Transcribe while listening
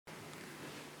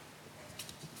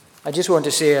I just want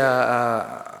to say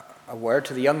a word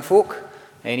to the young folk,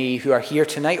 any who are here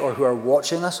tonight or who are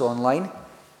watching us online.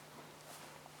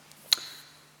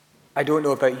 I don't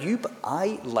know about you, but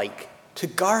I like to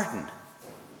garden.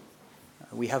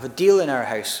 We have a deal in our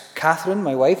house. Catherine,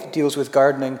 my wife, deals with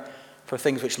gardening for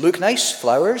things which look nice,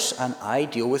 flowers, and I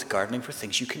deal with gardening for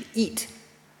things you can eat.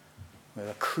 We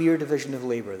have a clear division of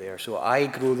labour there. So I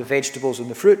grow the vegetables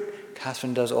and the fruit.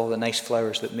 Catherine does all the nice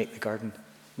flowers that make the garden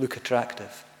look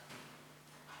attractive.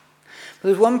 But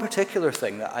there's one particular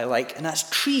thing that I like, and that's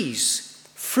trees,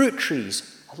 fruit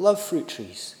trees. I love fruit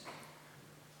trees.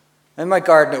 In my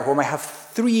garden at home, I have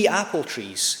 3 apple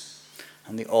trees,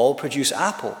 and they all produce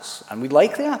apples, and we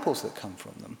like the apples that come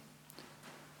from them.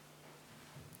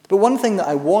 But one thing that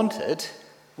I wanted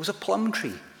was a plum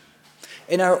tree.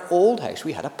 In our old house,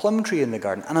 we had a plum tree in the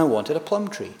garden, and I wanted a plum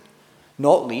tree,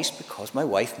 not least because my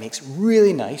wife makes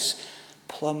really nice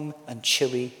plum and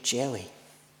chili jelly.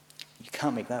 You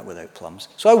can't make that without plums.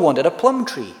 So I wanted a plum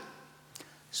tree.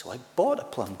 So I bought a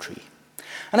plum tree.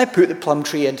 And I put the plum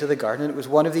tree into the garden. And it was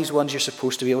one of these ones you're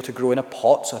supposed to be able to grow in a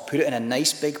pot. So I put it in a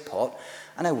nice big pot.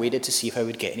 And I waited to see if I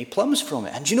would get any plums from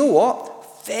it. And do you know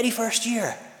what? Very first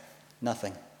year,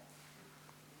 nothing.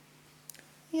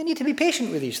 You need to be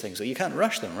patient with these things, though. You can't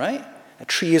rush them, right? A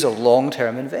tree is a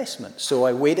long-term investment. So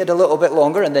I waited a little bit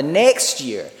longer. And the next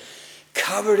year,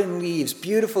 covered in leaves,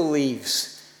 beautiful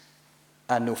leaves,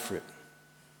 and no fruit.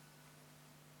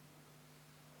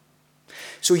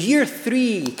 So year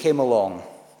 3 came along,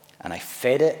 and I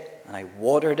fed it, and I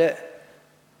watered it,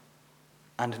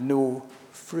 and no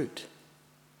fruit.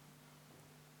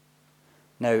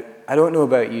 Now, I don't know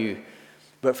about you,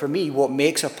 but for me, what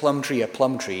makes a plum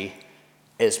tree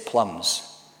is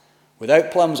plums. Without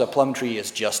plums, a plum tree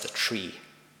is just a tree.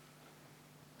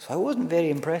 So I wasn't very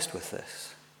impressed with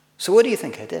this. So what do you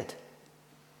think I did?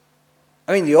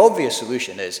 I mean, the obvious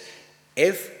solution is,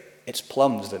 if it's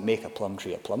plums that make a plum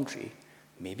tree,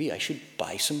 maybe I should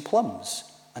buy some plums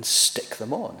and stick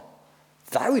them on.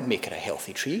 That would make it a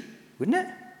healthy tree, wouldn't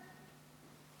it?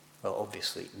 Well,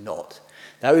 obviously not.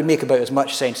 That would make about as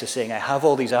much sense as saying, I have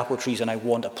all these apple trees and I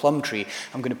want a plum tree.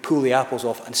 I'm going to pull the apples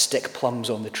off and stick plums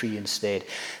on the tree instead.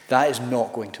 That is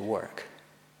not going to work.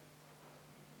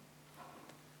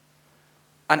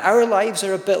 And our lives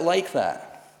are a bit like that.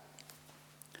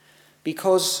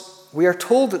 Because we are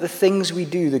told that the things we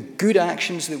do, the good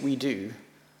actions that we do,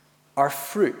 are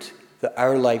fruit that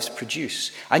our lives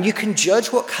produce. And you can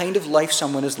judge what kind of life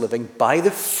someone is living by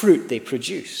the fruit they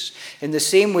produce. In the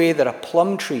same way that a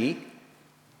plum tree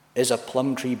is a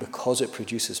plum tree because it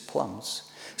produces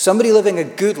plums. Somebody living a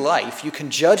good life, you can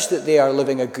judge that they are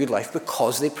living a good life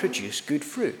because they produce good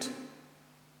fruit.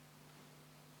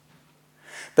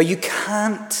 But you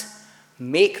can't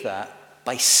make that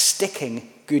by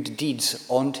sticking good deeds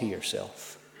onto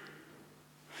yourself.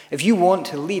 If you want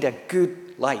to lead a good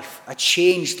life, a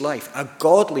changed life, a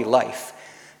godly life,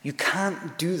 you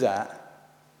can't do that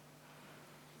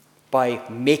by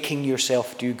making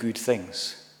yourself do good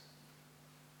things.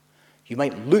 You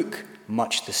might look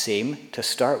much the same to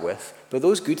start with, but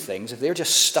those good things, if they're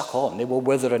just stuck on, they will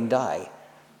wither and die.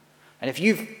 And if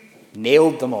you've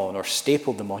nailed them on or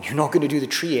stapled them on, you're not going to do the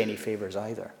tree any favors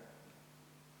either.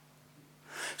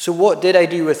 So what did I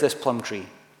do with this plum tree?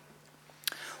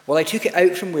 Well, I took it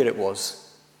out from where it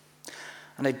was,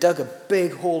 and I dug a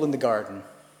big hole in the garden,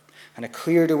 and I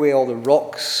cleared away all the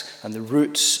rocks and the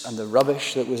roots and the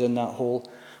rubbish that was in that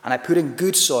hole, and I put in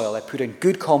good soil, I put in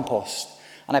good compost,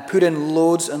 and I put in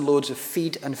loads and loads of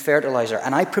feed and fertilizer,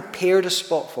 and I prepared a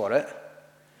spot for it,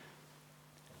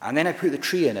 and then I put the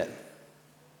tree in it.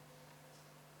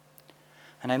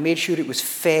 And I made sure it was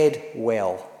fed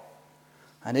well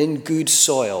and in good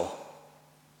soil.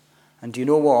 And do you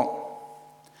know what?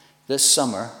 This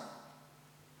summer,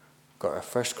 got our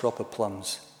first crop of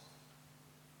plums.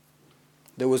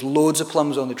 There was loads of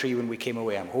plums on the tree when we came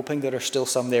away. I'm hoping there are still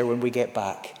some there when we get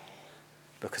back,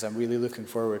 because I'm really looking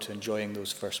forward to enjoying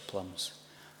those first plums.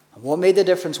 And what made the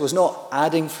difference was not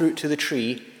adding fruit to the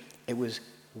tree, it was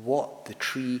what the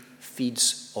tree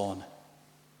feeds on.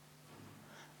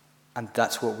 And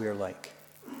that's what we're like.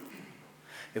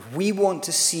 If we want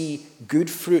to see good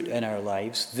fruit in our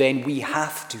lives, then we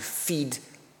have to feed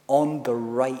on the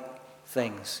right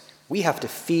things. We have to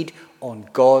feed on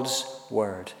God's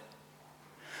word.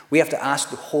 We have to ask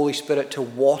the Holy Spirit to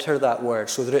water that word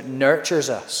so that it nurtures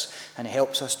us and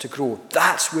helps us to grow.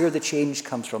 That's where the change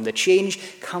comes from. The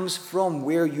change comes from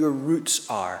where your roots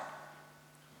are,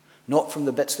 not from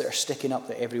the bits that are sticking up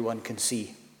that everyone can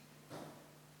see.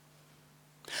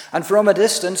 And from a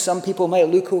distance, some people might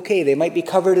look okay. They might be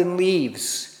covered in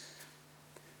leaves.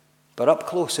 But up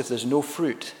close, if there's no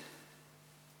fruit,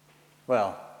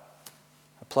 Well,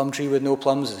 a plum tree with no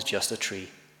plums is just a tree.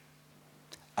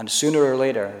 And sooner or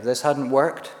later, if this hadn't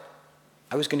worked,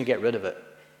 I was going to get rid of it.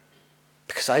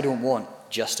 Because I don't want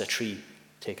just a tree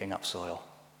taking up soil.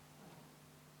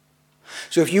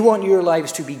 So if you want your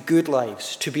lives to be good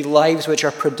lives, to be lives which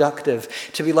are productive,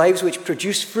 to be lives which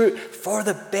produce fruit for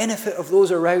the benefit of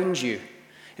those around you,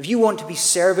 if you want to be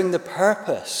serving the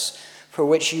purpose for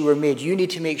which you were made, you need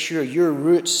to make sure your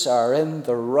roots are in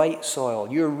the right soil.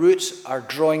 Your roots are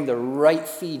drawing the right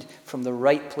feed from the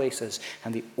right places.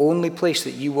 And the only place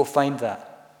that you will find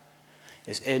that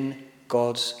is in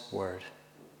God's Word.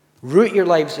 Root your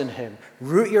lives in Him.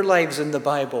 Root your lives in the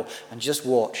Bible. And just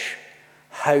watch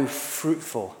how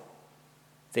fruitful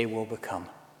they will become.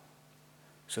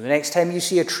 So the next time you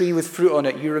see a tree with fruit on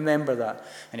it, you remember that.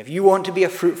 And if you want to be a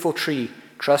fruitful tree,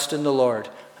 trust in the Lord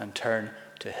and turn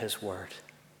to His Word.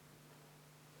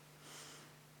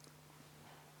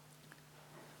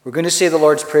 We're going to say the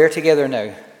Lord's Prayer together now.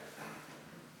 And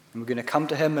we're going to come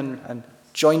to Him and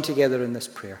join together in this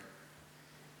prayer.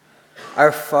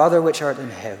 Our Father which art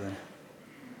in heaven,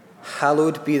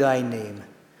 hallowed be thy name.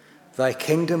 Thy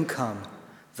kingdom come,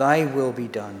 thy will be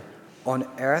done, on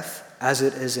earth as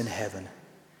it is in heaven.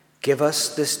 Give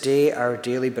us this day our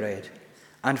daily bread,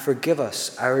 and forgive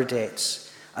us our debts,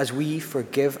 as we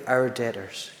forgive our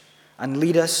debtors. And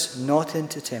lead us not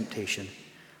into temptation,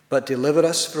 but deliver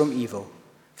us from evil.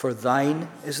 For thine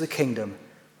is the kingdom,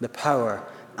 the power,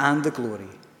 and the glory,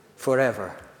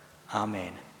 forever.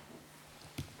 Amen.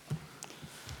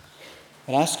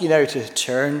 I ask you now to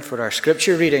turn for our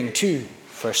scripture reading to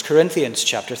 1 Corinthians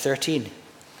chapter 13.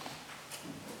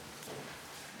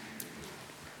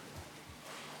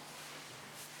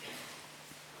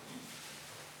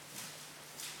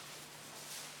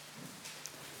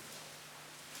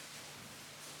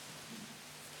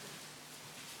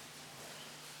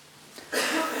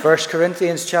 First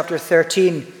Corinthians chapter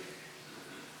 13.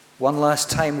 One last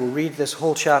time, we'll read this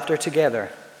whole chapter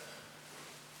together.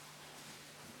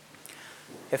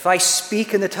 If I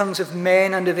speak in the tongues of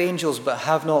men and of angels, but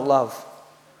have not love,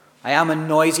 I am a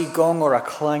noisy gong or a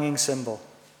clanging cymbal.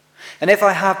 And if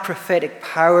I have prophetic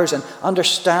powers and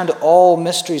understand all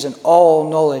mysteries and all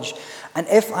knowledge, and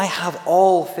if I have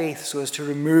all faith so as to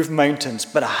remove mountains,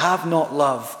 but I have not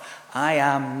love, I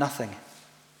am nothing.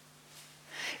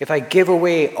 If I give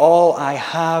away all I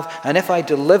have, and if I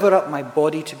deliver up my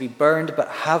body to be burned, but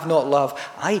have not love,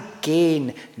 I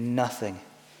gain nothing.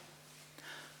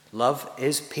 Love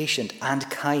is patient and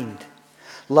kind.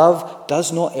 Love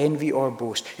does not envy or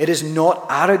boast. It is not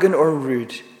arrogant or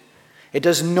rude. It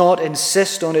does not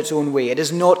insist on its own way. It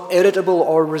is not irritable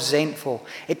or resentful.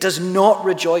 It does not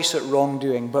rejoice at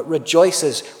wrongdoing, but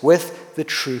rejoices with the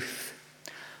truth.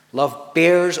 Love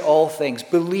bears all things,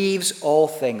 believes all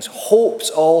things, hopes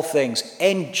all things,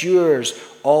 endures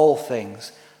all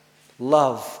things.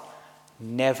 Love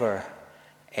never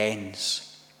ends.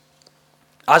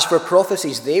 As for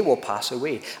prophecies, they will pass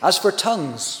away. As for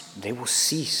tongues, they will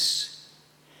cease.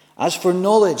 As for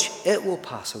knowledge, it will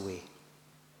pass away.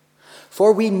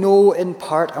 For we know in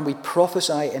part and we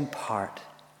prophesy in part.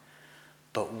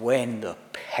 But when the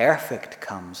perfect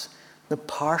comes, the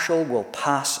partial will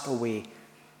pass away.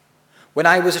 When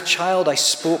I was a child, I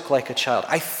spoke like a child.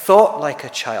 I thought like a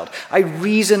child. I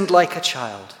reasoned like a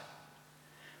child.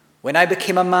 When I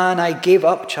became a man, I gave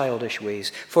up childish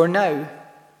ways. For now,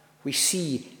 we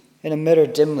see in a mirror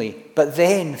dimly, but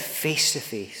then face to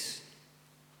face.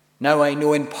 Now I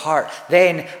know in part,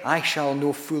 then I shall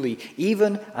know fully,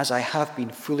 even as I have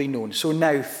been fully known. So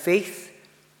now faith,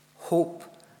 hope,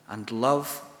 and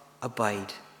love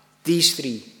abide. These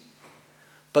three.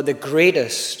 But the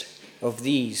greatest of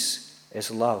these is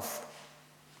love.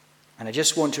 And I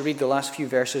just want to read the last few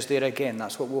verses there again.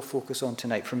 That's what we'll focus on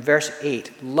tonight. From verse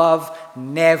 8, love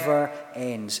never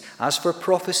ends. As for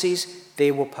prophecies, they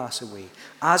will pass away.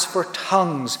 As for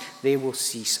tongues, they will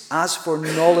cease. As for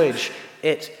knowledge,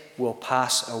 it will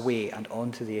pass away. And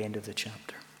on to the end of the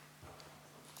chapter.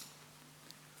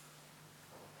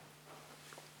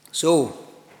 So,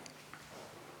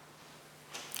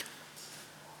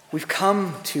 we've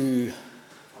come to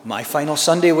my final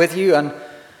Sunday with you and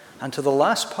to the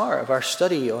last part of our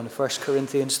study on 1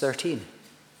 Corinthians 13.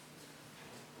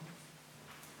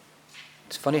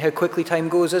 It's funny how quickly time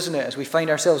goes, isn't it, as we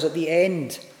find ourselves at the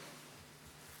end.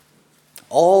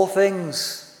 All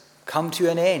things come to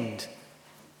an end.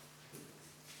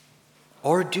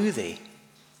 Or do they?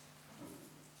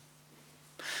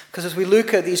 Because as we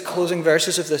look at these closing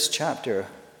verses of this chapter,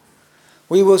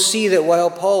 we will see that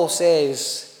while Paul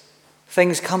says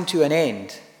things come to an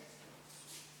end,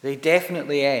 they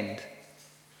definitely end.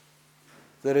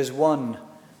 There is one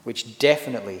which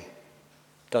definitely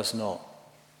does not.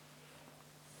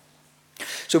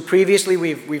 So previously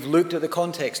we've looked at the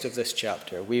context of this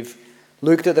chapter. We've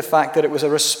looked at the fact that it was a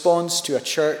response to a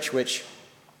church which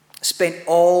spent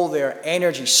all their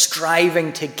energy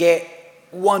striving to get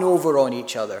one over on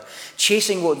each other,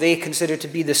 chasing what they considered to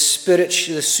be the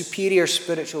superior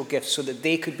spiritual gifts so that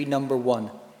they could be number one.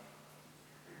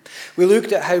 We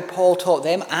looked at how Paul taught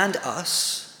them and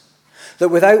us that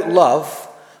without love,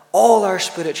 all our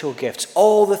spiritual gifts,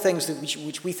 all the things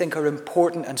which we think are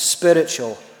important and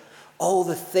spiritual, all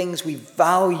the things we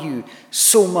value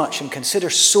so much and consider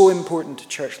so important to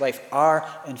church life are,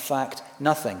 in fact,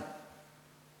 nothing.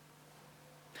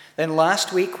 Then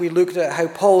last week we looked at how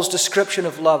Paul's description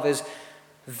of love is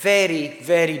very,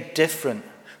 very different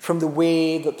from the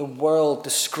way that the world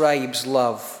describes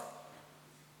love.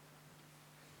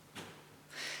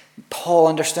 Paul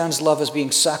understands love as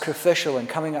being sacrificial and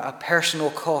coming at a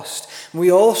personal cost.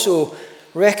 We also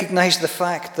recognize the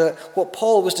fact that what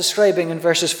Paul was describing in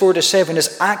verses 4 to 7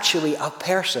 is actually a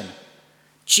person,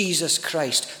 Jesus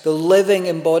Christ, the living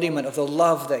embodiment of the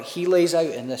love that he lays out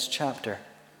in this chapter.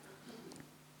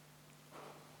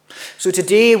 So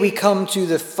today we come to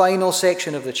the final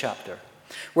section of the chapter,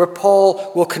 where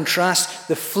Paul will contrast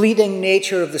the fleeting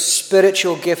nature of the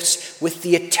spiritual gifts with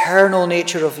the eternal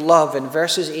nature of love in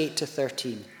verses 8 to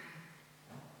 13.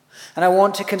 And I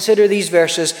want to consider these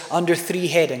verses under three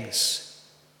headings.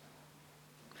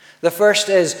 The first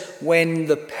is when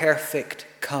the perfect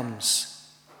comes.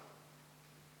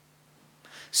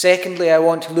 Secondly, I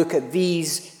want to look at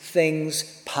these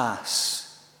things pass.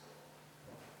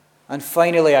 And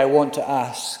finally, I want to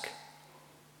ask,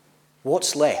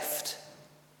 what's left?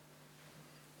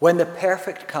 When the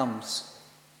perfect comes,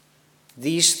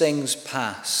 these things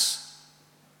pass.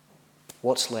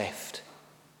 What's left?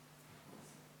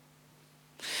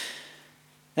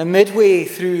 And midway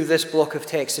through this block of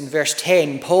text, in verse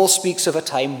 10, Paul speaks of a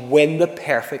time when the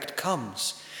perfect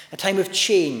comes. A time of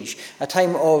change, a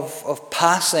time of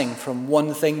passing from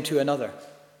one thing to another.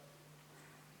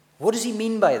 What does he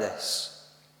mean by this?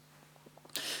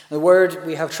 The word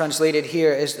we have translated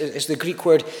here is the Greek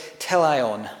word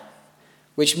telaion,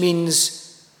 which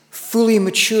means fully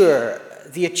mature,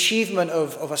 the achievement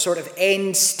of a sort of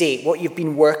end state, what you've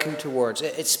been working towards.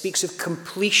 It speaks of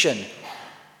completion.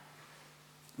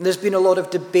 And there's been a lot of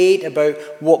debate about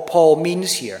what Paul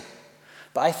means here,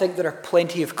 but I think there are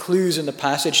plenty of clues in the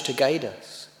passage to guide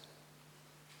us.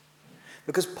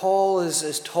 Because Paul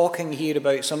is talking here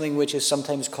about something which is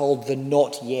sometimes called the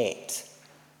not yet.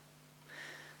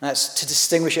 That's to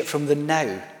distinguish it from the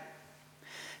now.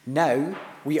 Now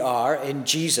we are in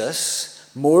Jesus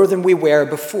more than we were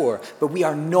before, but we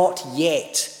are not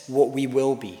yet what we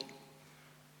will be.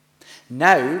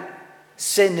 Now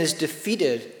sin is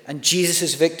defeated and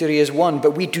Jesus' victory is won,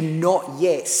 but we do not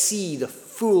yet see the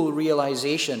full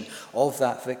realization of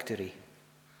that victory.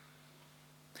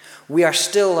 We are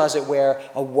still, as it were,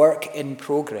 a work in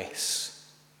progress.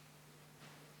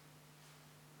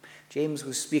 James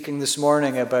was speaking this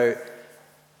morning about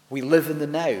we live in the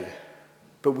now,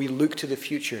 but we look to the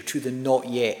future, to the not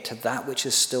yet, to that which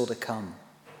is still to come.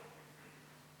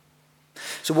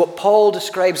 So what Paul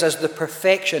describes as the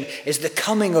perfection is the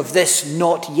coming of this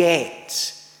not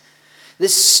yet.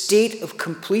 This state of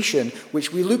completion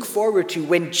which we look forward to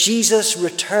when Jesus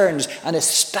returns and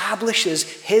establishes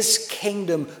his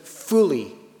kingdom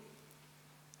fully.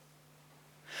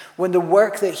 When the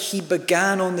work that he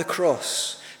began on the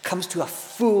cross comes to a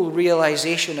full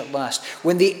realization at last.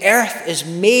 When the earth is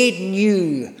made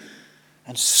new,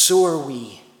 and so are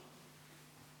we.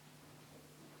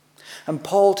 And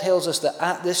Paul tells us that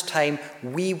at this time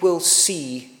we will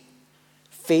see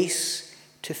face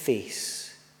to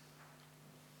face.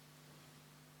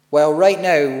 While right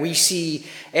now we see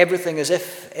everything as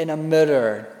if in a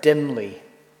mirror dimly.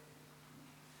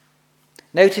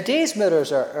 Now today's mirrors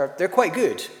they're quite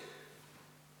good.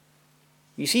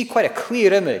 You see quite a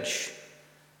clear image,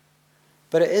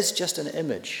 but it is just an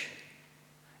image.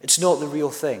 It's not the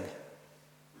real thing.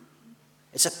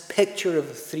 It's a picture of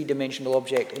a three-dimensional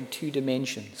object in two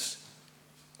dimensions.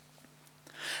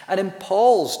 And in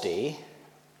Paul's day,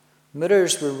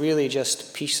 mirrors were really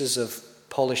just pieces of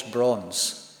polished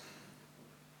bronze.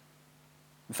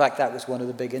 In fact, that was one of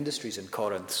the big industries in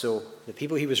Corinth, so the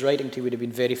people he was writing to would have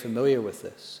been very familiar with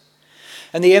this.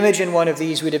 And the image in one of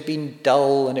these would have been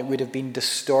dull, and it would have been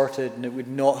distorted, and it would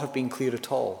not have been clear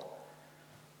at all.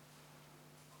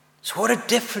 So what a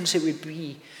difference it would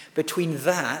be between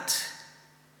that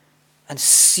and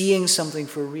seeing something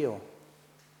for real.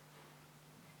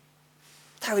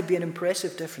 That would be an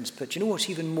impressive difference, but you know what's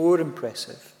even more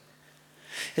impressive?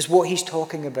 Is what he's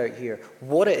talking about here.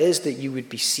 What it is that you would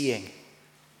be seeing.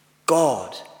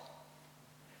 God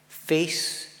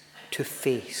face to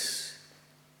face.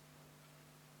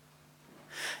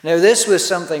 Now, this was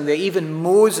something that even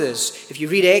Moses, if you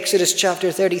read Exodus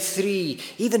chapter 33,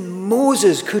 even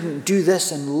Moses couldn't do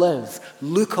this and live.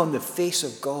 Look on the face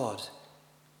of God.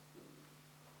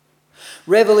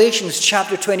 Revelations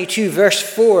chapter 22, verse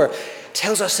 4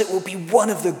 tells us it will be one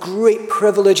of the great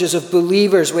privileges of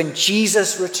believers when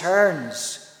Jesus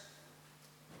returns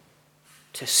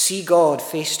to see God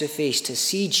face to face, to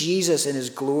see Jesus in his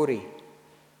glory.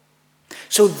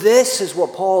 So this is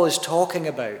what Paul is talking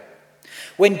about.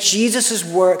 When Jesus'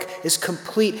 work is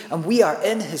complete and we are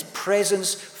in his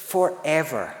presence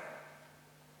forever.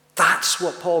 That's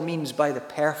what Paul means by the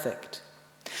perfect.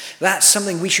 That's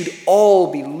something we should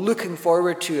all be looking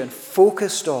forward to and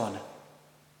focused on.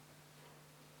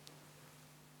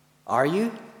 Are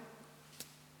you?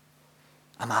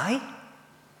 Am I?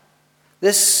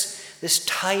 This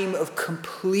time of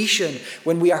completion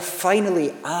when we are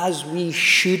finally as we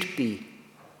should be.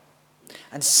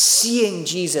 And seeing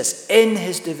Jesus in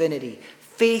his divinity,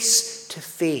 face to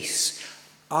face.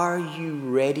 Are you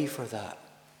ready for that?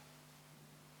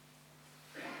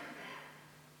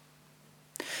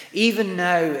 Even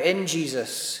now in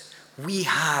Jesus, we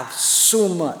have so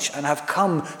much and have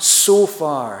come so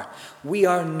far. We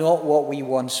are not what we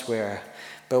once were,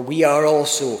 but we are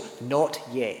also not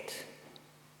yet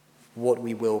what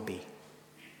we will be.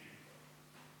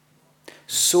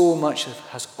 So much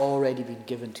has already been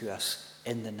given to us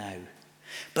in the now.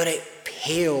 But it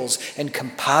pales in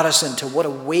comparison to what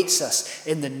awaits us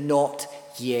in the not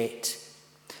yet.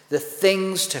 The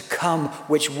things to come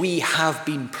which we have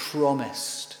been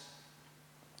promised.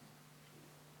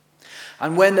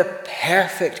 And when the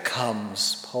perfect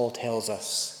comes, Paul tells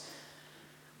us,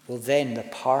 well then the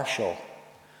partial,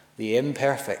 the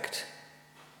imperfect,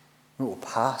 will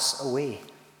pass away.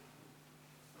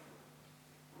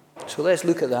 So let's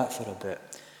look at that for a bit.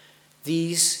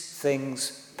 These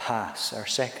things pass, our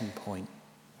second point.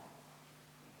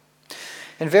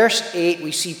 In verse 8,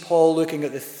 we see Paul looking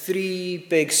at the three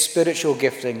big spiritual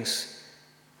giftings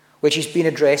which he's been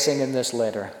addressing in this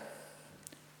letter.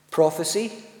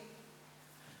 Prophecy,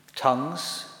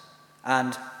 tongues,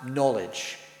 and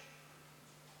knowledge.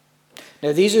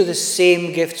 Now, these are the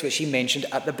same gifts which he mentioned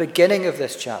at the beginning of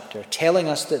this chapter, telling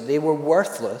us that they were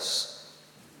worthless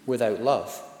without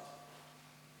love.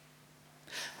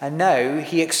 And now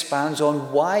he expands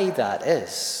on why that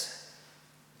is,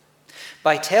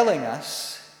 by telling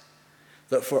us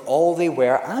that for all they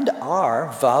were and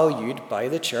are valued by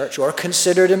the church or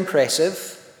considered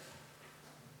impressive,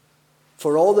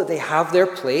 for all that they have their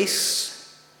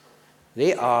place,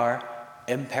 they are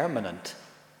impermanent.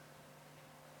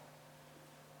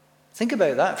 Think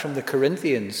about that from the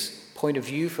Corinthians' point of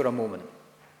view for a moment.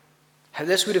 How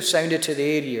this would have sounded to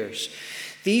their ears.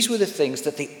 These were the things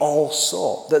that they all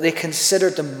saw, that they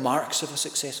considered the marks of a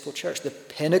successful church, the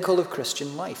pinnacle of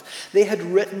Christian life. They had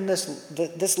written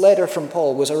this letter from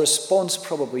Paul was a response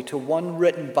probably to one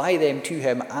written by them to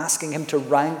him, asking him to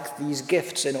rank these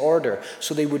gifts in order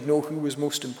so they would know who was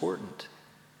most important.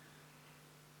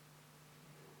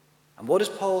 And what does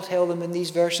Paul tell them in these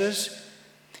verses?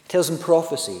 He tells them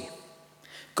prophecy.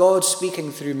 God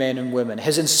speaking through men and women,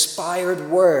 his inspired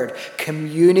word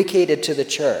communicated to the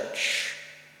church.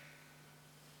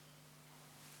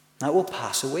 That will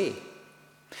pass away.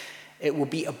 It will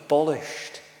be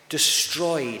abolished,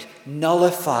 destroyed,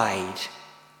 nullified.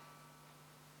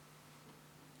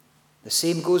 The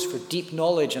same goes for deep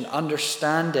knowledge and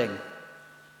understanding.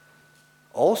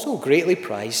 Also greatly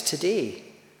prized today.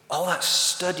 All that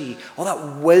study, all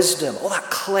that wisdom, all that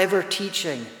clever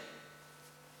teaching.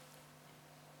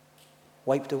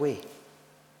 Wiped away.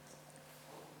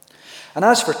 And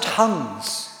as for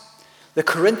tongues, the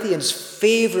Corinthians'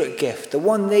 favorite gift, the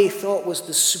one they thought was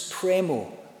the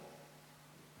supremo,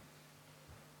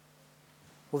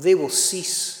 well, they will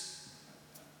cease,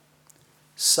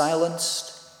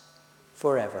 silenced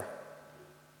forever.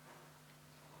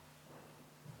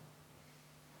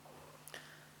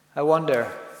 I wonder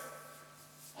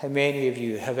how many of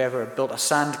you have ever built a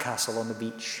sandcastle on the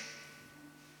beach.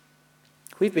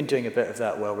 We've been doing a bit of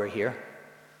that while we're here.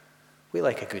 We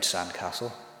like a good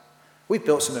sandcastle. We've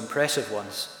built some impressive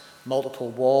ones. Multiple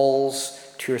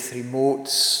walls, 2 or 3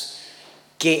 moats,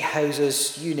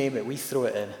 gatehouses, you name it, we throw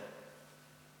it in.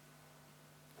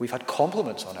 We've had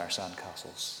compliments on our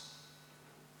sandcastles.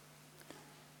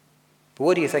 But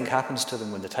what do you think happens to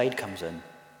them when the tide comes in?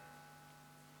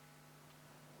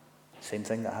 Same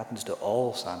thing that happens to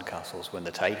all sandcastles when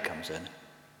the tide comes in.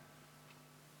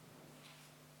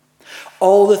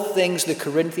 All the things the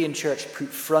Corinthian church put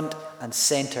front and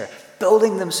center,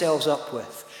 building themselves up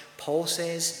with, Paul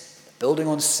says, building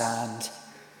on sand.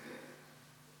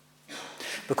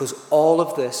 Because all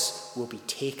of this will be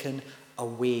taken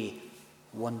away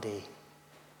one day.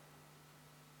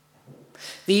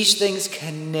 These things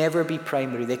can never be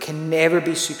primary. They can never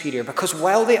be superior. Because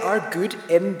while they are good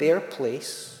in their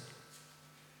place,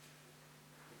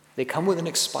 they come with an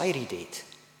expiry date.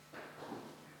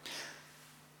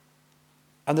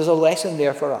 And there's a lesson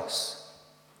there for us.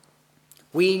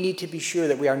 We need to be sure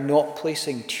that we are not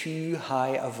placing too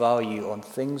high a value on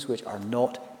things which are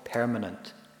not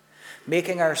permanent,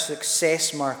 making our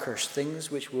success markers things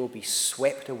which will be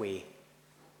swept away.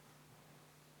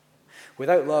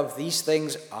 Without love, these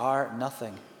things are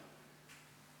nothing.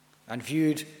 And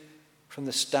viewed from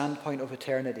the standpoint of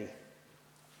eternity,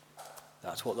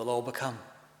 that's what they'll all become.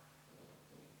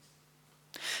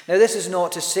 Now, this is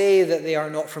not to say that they are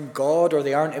not from God or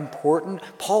they aren't important.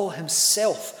 Paul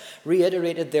himself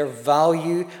reiterated their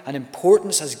value and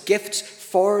importance as gifts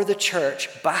for the church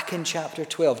back in chapter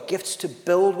 12. Gifts to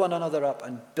build one another up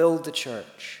and build the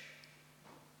church.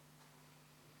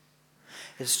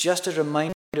 It's just a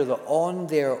reminder that on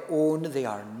their own they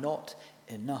are not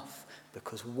enough,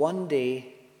 because one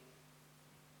day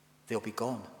they'll be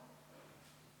gone.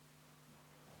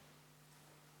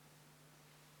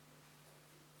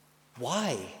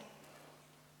 Why?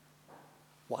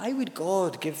 Why would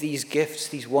God give these gifts,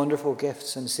 these wonderful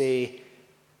gifts, and say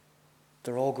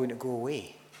they're all going to go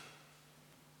away?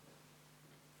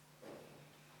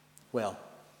 Well,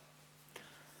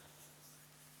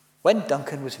 when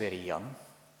Duncan was very young,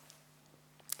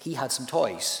 he had some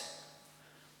toys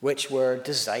which were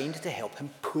designed to help him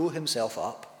pull himself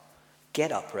up,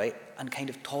 get upright, and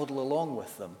kind of toddle along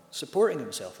with them, supporting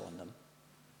himself on them.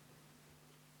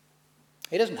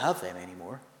 He doesn't have them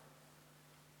anymore.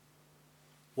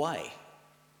 Why?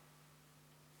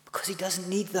 Because he doesn't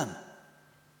need them.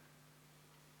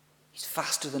 He's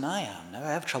faster than I am now.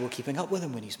 I have trouble keeping up with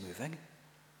him when he's moving.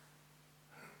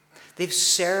 They've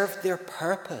served their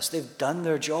purpose. They've done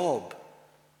their job.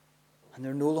 And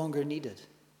they're no longer needed.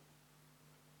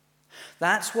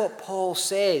 That's what Paul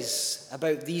says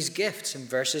about these gifts in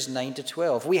verses 9 to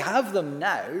 12. We have them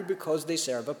now because they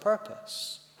serve a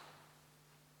purpose.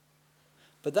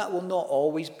 But that will not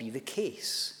always be the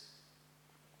case.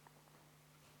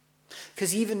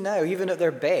 Because even now, even at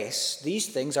their best, these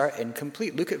things are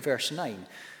incomplete. Look at verse 9.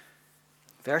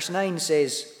 Verse 9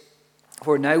 says,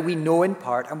 "For now we know in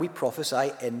part and we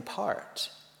prophesy in part."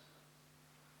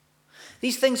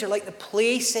 These things are like the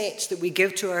play sets that we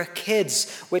give to our kids,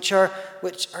 which are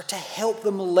to help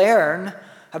them learn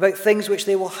about things which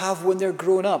they will have when they're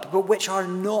grown up, but which are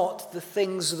not the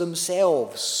things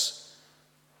themselves.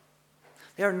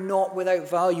 They are not without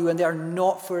value, and they are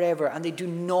not forever, and they do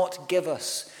not give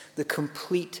us the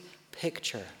complete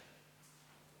picture.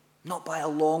 Not by a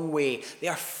long way. They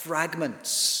are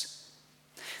fragments.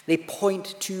 They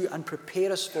point to and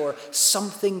prepare us for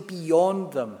something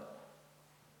beyond them.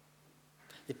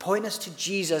 They point us to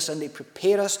Jesus, and they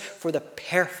prepare us for the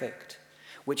perfect,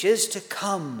 which is to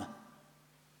come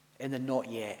in the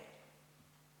not yet.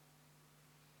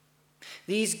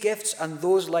 These gifts and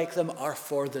those like them are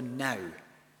for the now.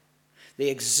 They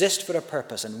exist for a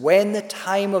purpose, and when the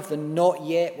time of the not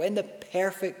yet, when the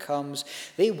perfect comes,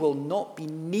 they will not be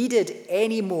needed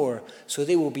anymore, so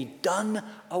they will be done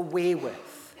away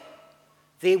with.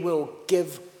 They will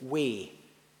give way.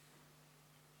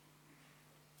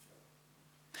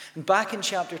 And back in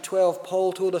chapter 12,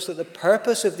 Paul told us that the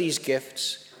purpose of these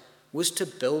gifts was to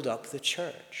build up the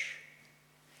church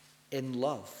in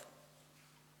love.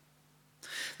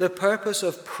 The purpose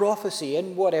of prophecy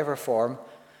in whatever form,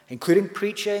 including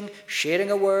preaching,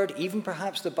 sharing a word, even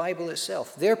perhaps the Bible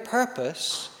itself, their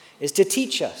purpose is to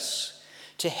teach us,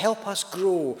 to help us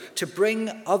grow, to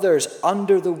bring others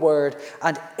under the word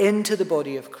and into the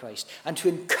body of Christ, and to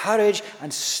encourage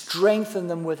and strengthen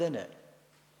them within it.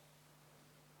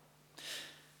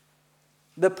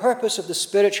 The purpose of the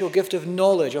spiritual gift of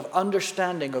knowledge, of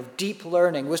understanding, of deep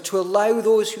learning was to allow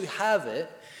those who have it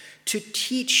to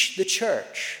teach the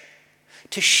church,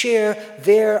 to share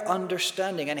their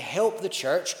understanding and help the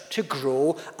church to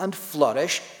grow and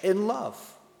flourish in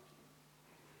love.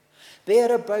 They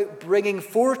are about bringing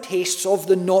foretastes of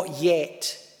the not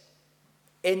yet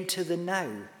into the now,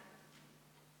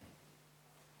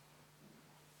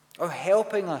 or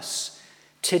helping us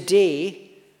today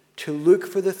to look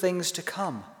for the things to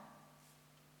come,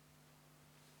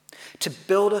 to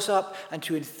build us up and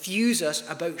to enthuse us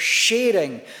about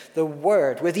sharing the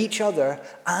word with each other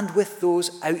and with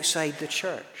those outside the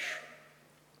church.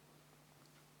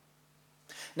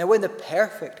 Now, when the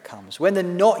perfect comes, when the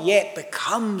not yet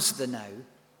becomes the now,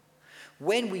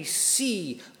 when we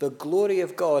see the glory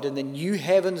of God in the new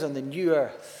heavens and the new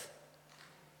earth,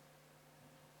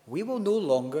 we will no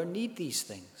longer need these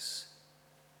things.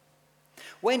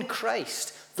 When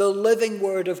Christ, the living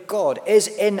Word of God, is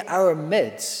in our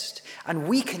midst, and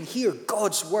we can hear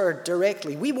God's word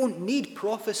directly, we won't need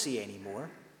prophecy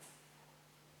anymore.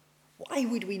 Why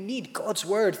would we need God's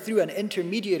word through an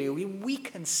intermediary when we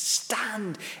can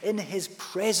stand in his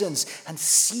presence and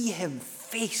see him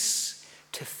face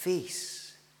to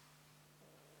face?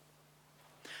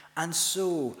 And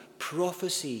so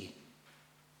prophecy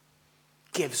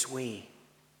gives way.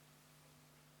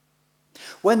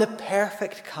 When the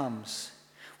perfect comes,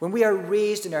 when we are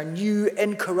raised in our new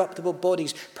incorruptible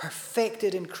bodies,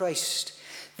 perfected in Christ,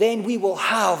 then we will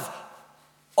have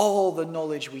all the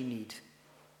knowledge we need.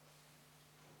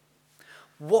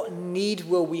 What need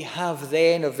will we have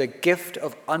then of the gift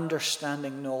of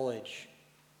understanding knowledge?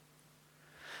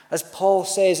 As Paul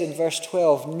says in verse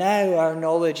 12, now our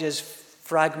knowledge is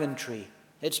fragmentary,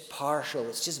 it's partial,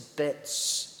 it's just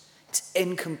bits, it's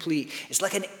incomplete, it's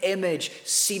like an image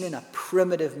seen in a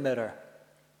primitive mirror.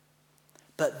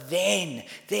 But then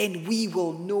we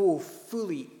will know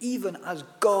fully, even as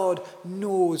God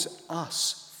knows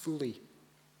us fully.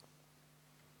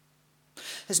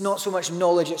 It's not so much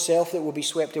knowledge itself that will be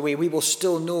swept away. We will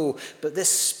still know, but this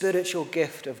spiritual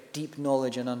gift of deep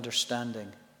knowledge and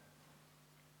understanding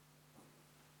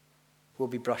will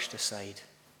be brushed aside.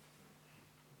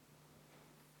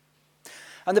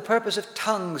 And the purpose of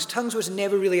tongues was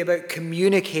never really about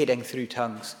communicating through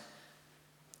tongues.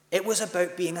 It was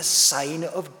about being a sign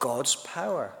of God's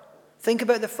power. Think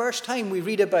about the first time we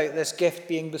read about this gift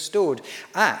being bestowed.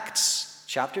 Acts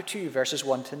chapter 2, verses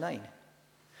 1 to 9.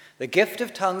 The gift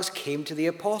of tongues came to the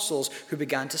apostles who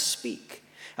began to speak.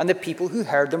 And the people who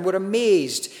heard them were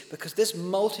amazed because this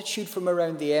multitude from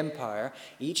around the empire,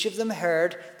 each of them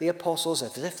heard the apostles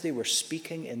as if they were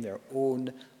speaking in their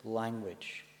own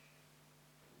language.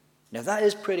 Now that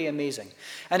is pretty amazing.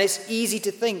 And it's easy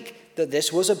to think that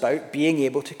this was about being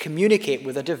able to communicate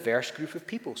with a diverse group of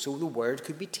people so the word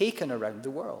could be taken around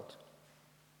the world.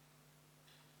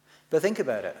 But think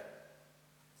about it.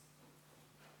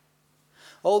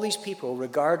 All these people,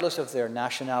 regardless of their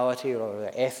nationality or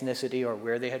their ethnicity or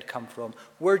where they had come from,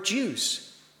 were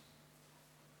Jews.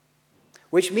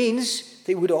 Which means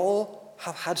they would all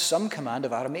have had some command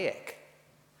of Aramaic.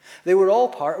 They were all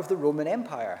part of the Roman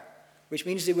Empire, which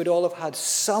means they would all have had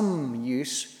some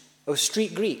use of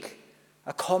street Greek,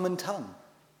 a common tongue.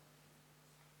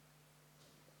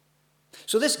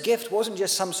 So this gift wasn't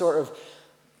just some sort of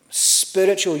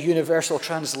spiritual universal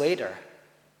translator.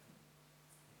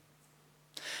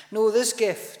 No, this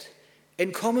gift,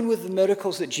 in common with the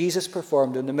miracles that Jesus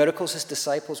performed and the miracles his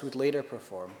disciples would later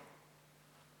perform,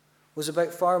 was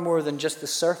about far more than just the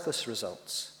surface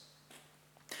results.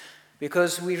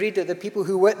 Because we read that the people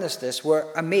who witnessed this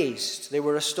were amazed, they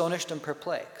were astonished and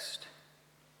perplexed.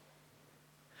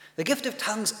 The gift of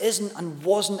tongues isn't and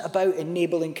wasn't about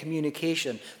enabling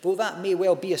communication, though that may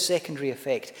well be a secondary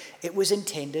effect. It was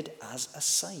intended as a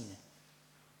sign.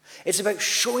 It's about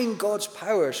showing God's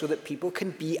power so that people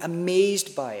can be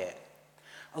amazed by it.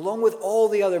 Along with all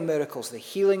the other miracles, the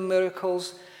healing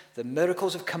miracles, the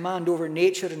miracles of command over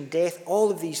nature and death, all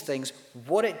of these things,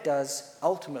 what it does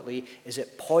ultimately is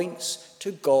it points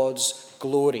to God's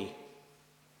glory.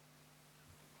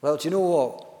 Well, do you know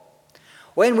what?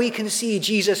 When we can see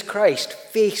Jesus Christ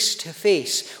face to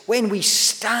face, when we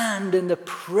stand in the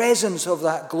presence of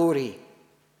that glory,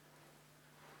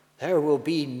 there will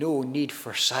be no need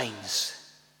for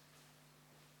signs.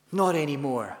 Not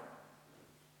anymore.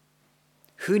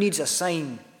 Who needs a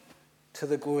sign to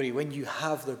the glory when you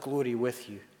have the glory with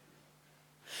you?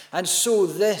 And so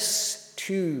this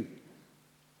too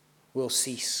will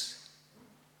cease.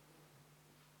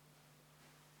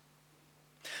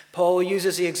 Paul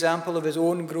uses the example of his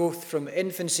own growth from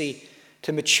infancy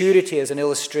to maturity as an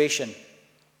illustration.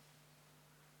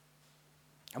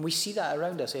 And we see that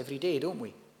around us every day, don't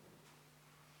we?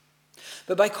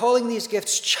 But by calling these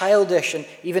gifts childish and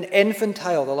even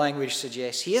infantile, the language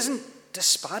suggests, he isn't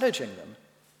disparaging them.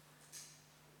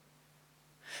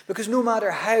 Because no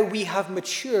matter how we have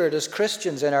matured as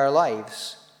Christians in our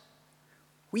lives,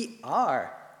 we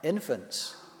are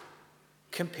infants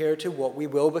compared to what we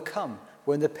will become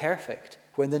when the perfect,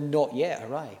 when the not yet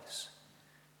arrives.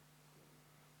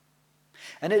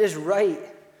 And it is right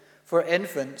for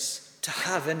infants to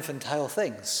have infantile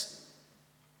things.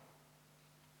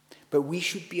 But we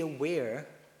should be aware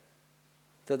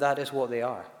that that is what they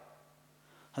are.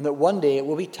 And that one day it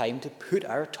will be time to put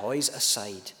our toys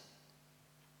aside.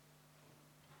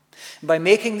 By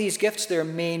making these gifts their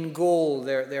main goal,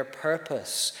 their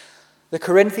purpose, The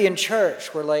Corinthian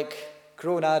church were like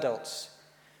grown adults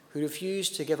who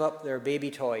refused to give up their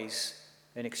baby toys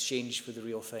in exchange for the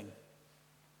real thing.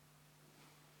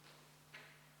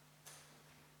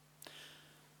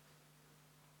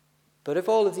 But if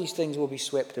all of these things will be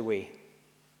swept away,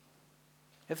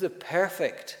 if the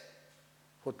perfect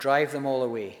will drive them all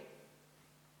away,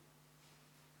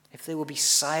 if they will be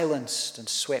silenced and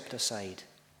swept aside,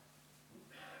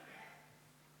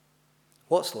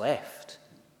 what's left?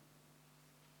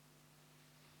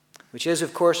 Which is,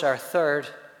 of course, our third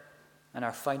and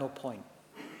our final point.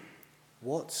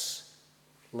 What's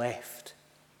left?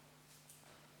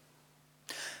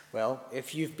 Well,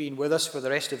 if you've been with us for the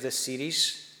rest of this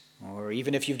series, or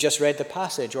even if you've just read the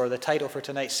passage or the title for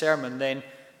tonight's sermon, then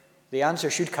the answer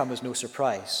should come as no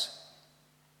surprise.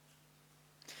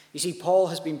 You see, Paul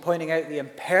has been pointing out the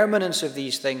impermanence of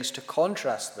these things to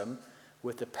contrast them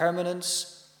with the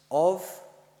permanence of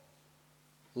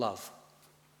love.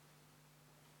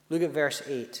 Look at verse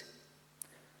 8.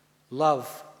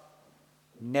 Love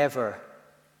never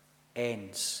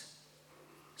ends.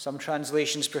 Some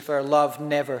translations prefer love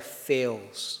never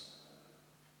fails.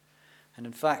 And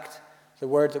in fact, the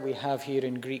word that we have here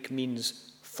in Greek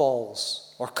means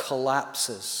falls or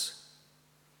collapses.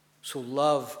 So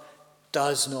love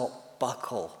does not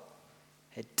buckle.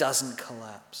 It doesn't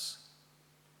collapse.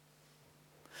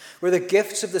 Where the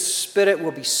gifts of the Spirit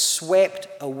will be swept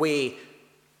away,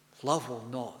 love will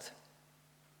not.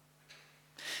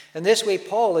 In this way,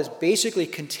 Paul is basically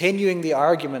continuing the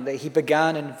argument that he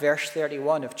began in verse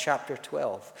 31 of chapter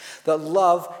 12, that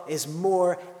love is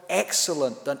more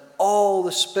excellent than all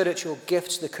the spiritual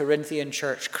gifts the Corinthian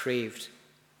church craved.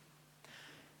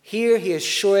 Here he is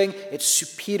showing its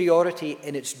superiority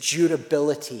in its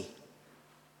durability.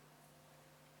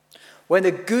 When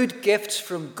the good gifts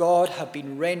from God have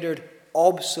been rendered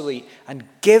obsolete and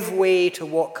give way to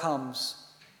what comes,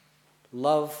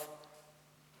 love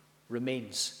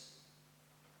remains.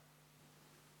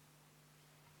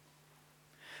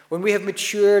 When we have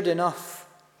matured enough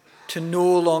to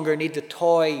no longer need the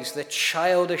toys, the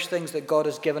childish things that God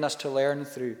has given us to learn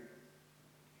through,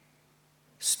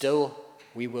 still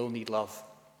we will need love.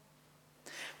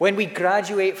 When we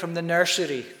graduate from the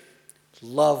nursery,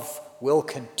 love will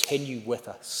continue with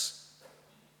us.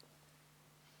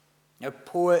 Now,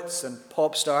 poets and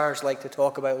pop stars like to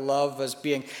talk about love as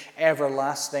being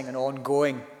everlasting and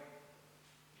ongoing.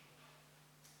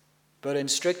 But in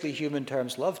strictly human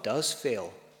terms, love does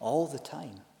fail all the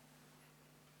time.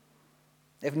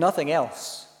 If nothing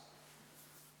else,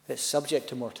 it's subject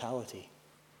to mortality.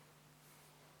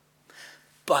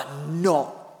 But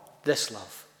not this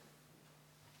love.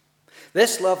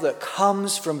 This love that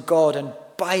comes from God and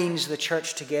binds the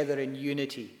church together in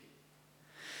unity.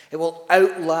 It will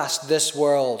outlast this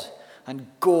world and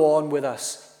go on with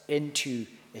us into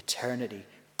eternity.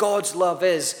 God's love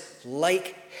is,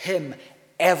 like him,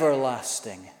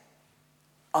 everlasting,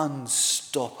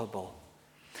 unstoppable.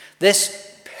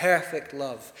 This perfect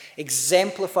love,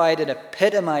 exemplified and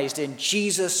epitomized in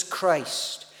Jesus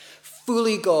Christ,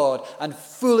 fully God and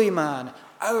fully man,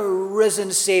 our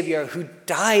risen Savior who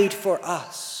died for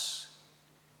us,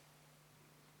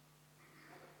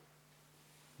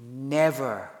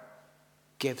 never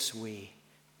gives way,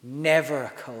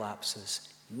 never collapses,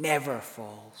 never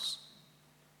falls.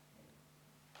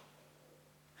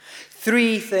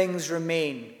 3 things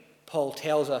remain, Paul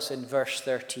tells us in verse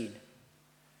 13.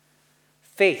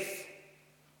 Faith,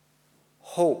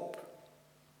 hope,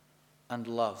 and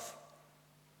love.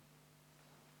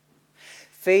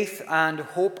 Faith and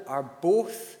hope are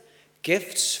both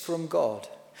gifts from God,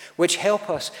 which help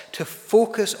us to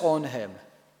focus on him,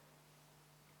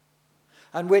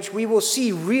 and which we will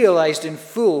see realized in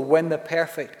full when the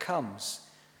perfect comes.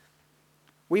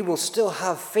 We will still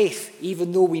have faith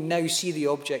even though we now see the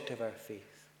object of our faith.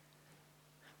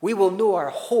 We will know our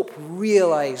hope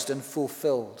realized and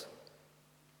fulfilled.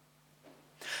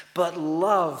 But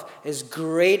love is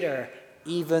greater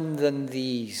even than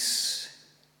these.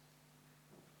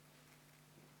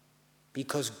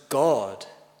 Because God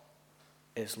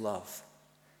is love.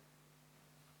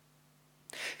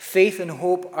 Faith and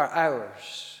hope are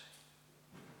ours.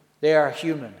 They are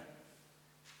human,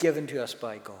 given to us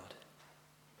by God.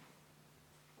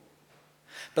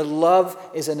 But love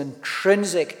is an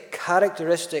intrinsic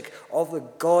characteristic of the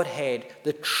Godhead,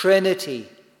 the Trinity.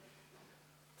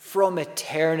 From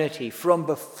eternity, from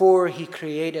before he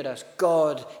created us,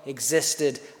 God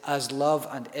existed as love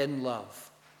and in love.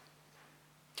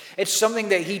 It's something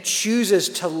that he chooses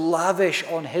to lavish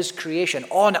on his creation,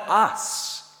 on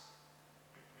us.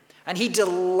 And he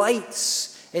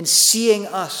delights in seeing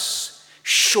us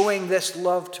showing this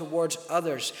love towards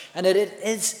others. And it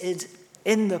is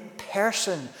in the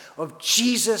person of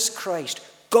Jesus Christ,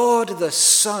 God the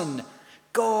Son,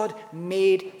 God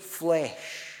made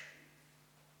flesh,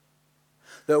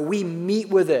 that we meet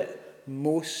with it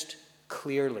most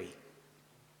clearly.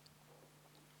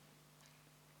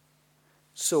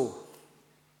 So,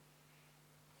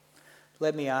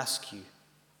 let me ask you,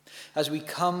 as we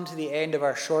come to the end of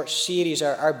our short series,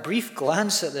 our brief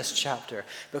glance at this chapter,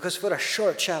 because for a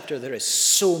short chapter there is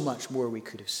so much more we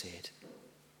could have said.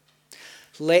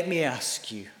 Let me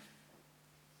ask you,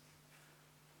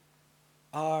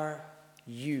 are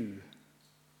you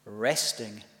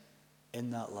resting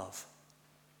in that love?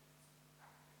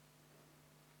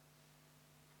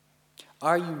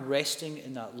 Are you resting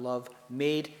in that love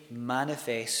made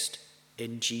manifest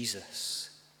in Jesus?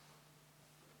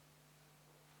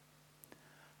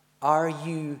 Are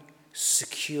you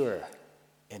secure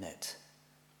in it?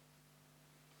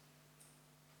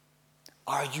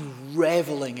 Are you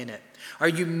reveling in it? Are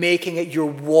you making it your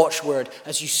watchword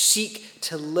as you seek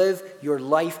to live your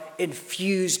life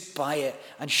infused by it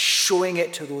and showing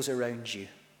it to those around you?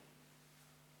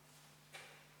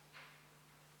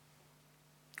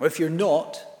 Or if you're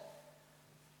not,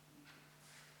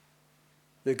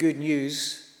 the good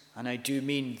news, and I do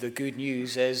mean the good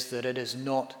news, is that it is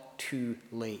not too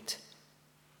late.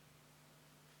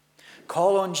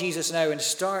 Call on Jesus now and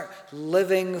start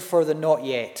living for the not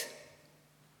yet,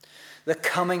 the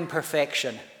coming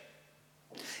perfection.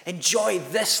 Enjoy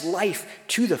this life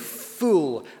to the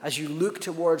full as you look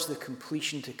towards the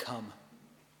completion to come.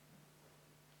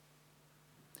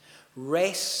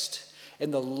 Rest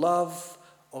in the love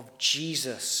of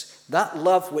Jesus, that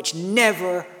love which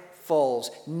never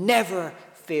falls, never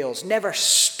fails, never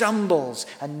stumbles,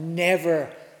 and never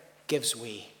gives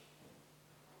way.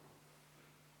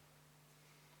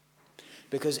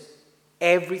 Because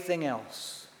everything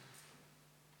else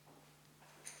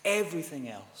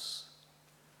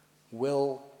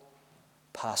will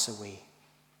pass away.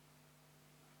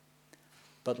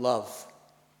 But love,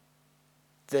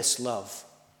 this love,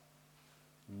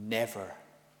 never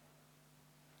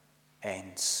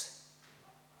ends.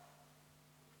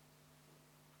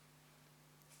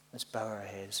 Let's bow our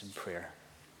heads in prayer.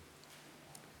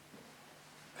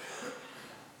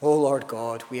 Oh Lord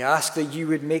God, we ask that you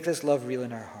would make this love real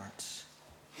in our hearts,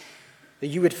 that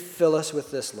you would fill us with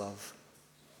this love.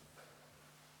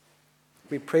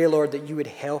 We pray, Lord, that you would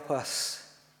help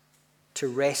us to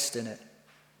rest in it,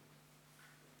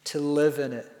 to live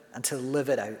in it, and to live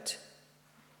it out.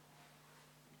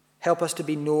 Help us to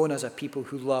be known as a people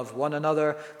who love one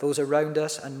another, those around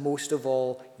us, and most of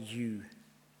all, you.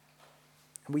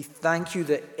 And we thank you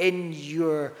that in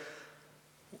your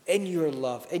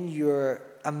love, in your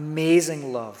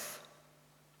amazing love,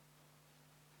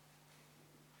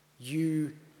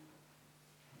 you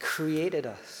created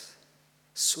us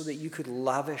so that you could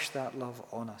lavish that love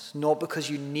on us. Not because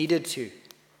you needed to,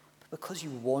 but because you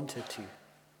wanted to.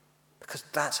 Because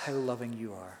that's how loving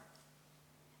you are.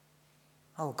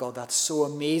 Oh God, that's so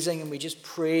amazing, and we just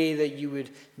pray that you would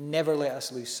never let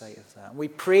us lose sight of that. And we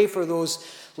pray for those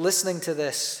listening to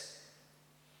this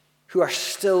who are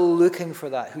still looking for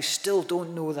that, who still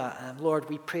don't know that. And Lord,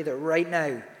 we pray that right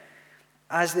now,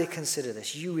 as they consider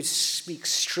this, you would speak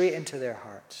straight into their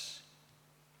hearts.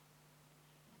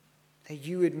 That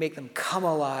you would make them come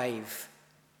alive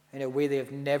in a way they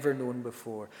have never known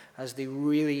before, as they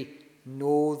really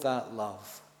know that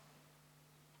love.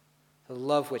 The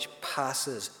love which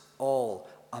passes all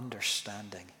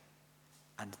understanding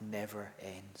and never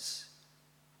ends.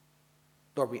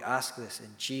 Lord, we ask this in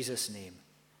Jesus' name.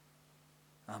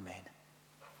 Amen.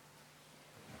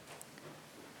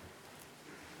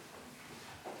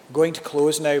 I'm going to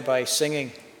close now by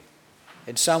singing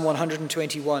in Psalm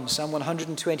 121. Psalm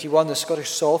 121, the Scottish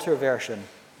Psalter version.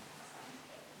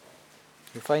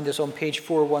 You'll find this on page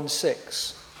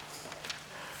 416.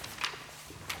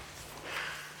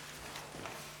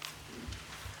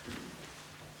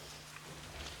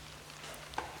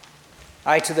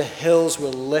 I to the hills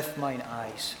will lift mine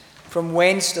eyes. From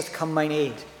whence doth come mine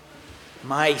aid?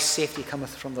 My safety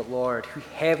cometh from the Lord, who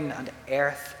heaven and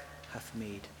earth hath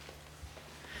made.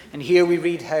 And here we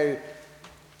read how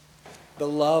the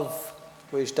love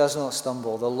which does not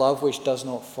stumble, the love which does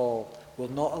not fall,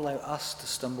 will not allow us to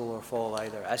stumble or fall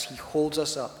either, as he holds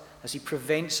us up, as he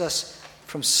prevents us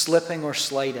from slipping or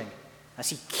sliding, as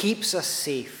he keeps us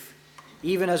safe,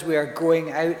 even as we are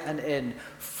going out and in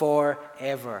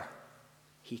forever.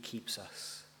 He keeps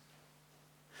us.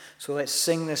 So let's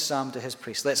sing this psalm to his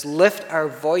praise. Let's lift our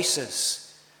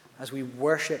voices as we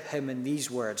worship him in these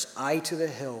words. I to the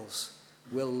hills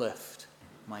will lift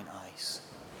mine eyes.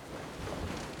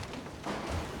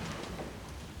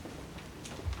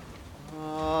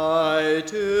 I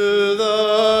to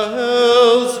the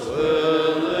hills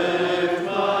will lift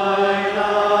mine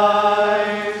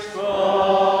eyes,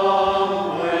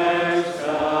 from whence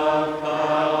shall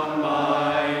come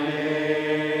my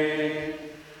aid.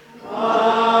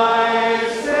 My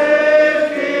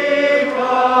safety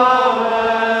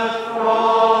cometh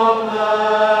from the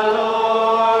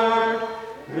Lord,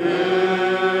 who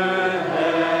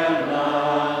heaven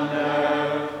and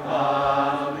earth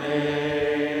hath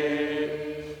made.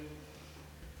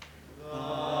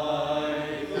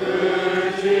 Thy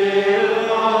good shield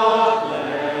not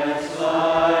less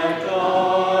thy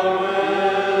dawn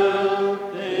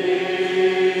will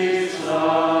thee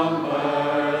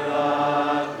slumber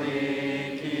that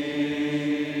thee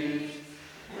keeps.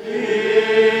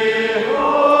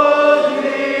 Behold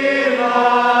me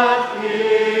that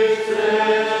keeps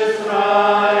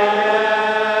Israel,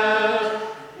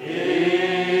 he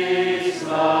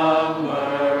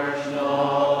slumbers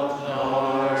not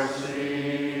nor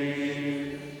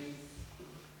sleeps.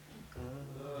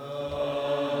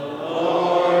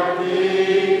 Lord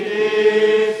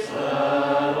keeps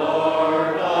the Lord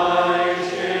thy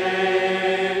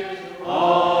shade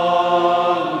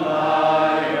on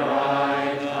thy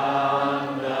right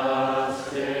hand doth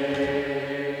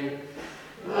stay.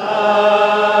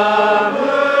 The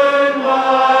moon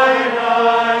by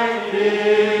night he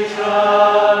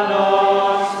shall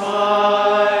not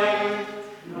smite,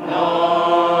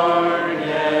 nor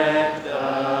yet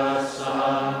the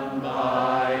sun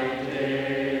by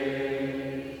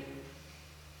day.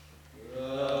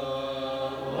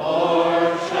 The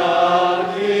Lord shall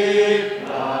keep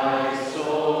thy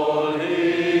soul,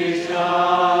 he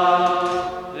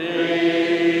shall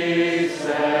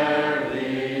preserve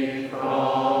thee from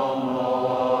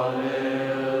all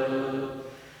ill.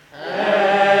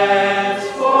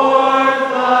 Henceforth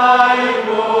thy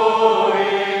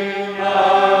going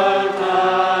out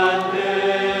and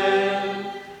in,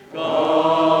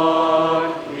 God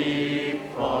keep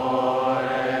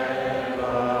forever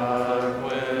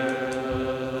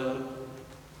will.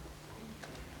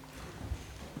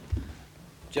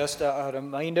 Just a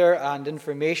reminder and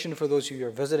information for those who are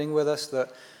visiting with us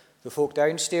that the folk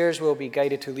downstairs will be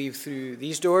guided to leave through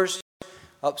these doors,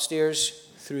 upstairs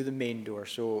through the main door.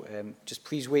 So just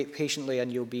please wait patiently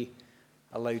and you'll be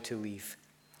allowed to leave.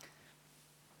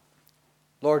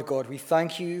 Lord God, we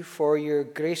thank you for your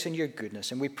grace and your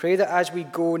goodness, and we pray that as we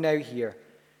go now here,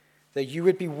 that you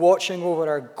would be watching over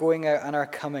our going out and our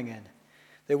coming in,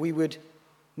 that we would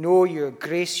know your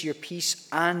grace, your peace,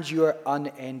 and your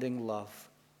unending love,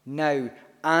 now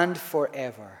and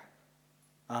forever.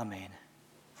 Amen.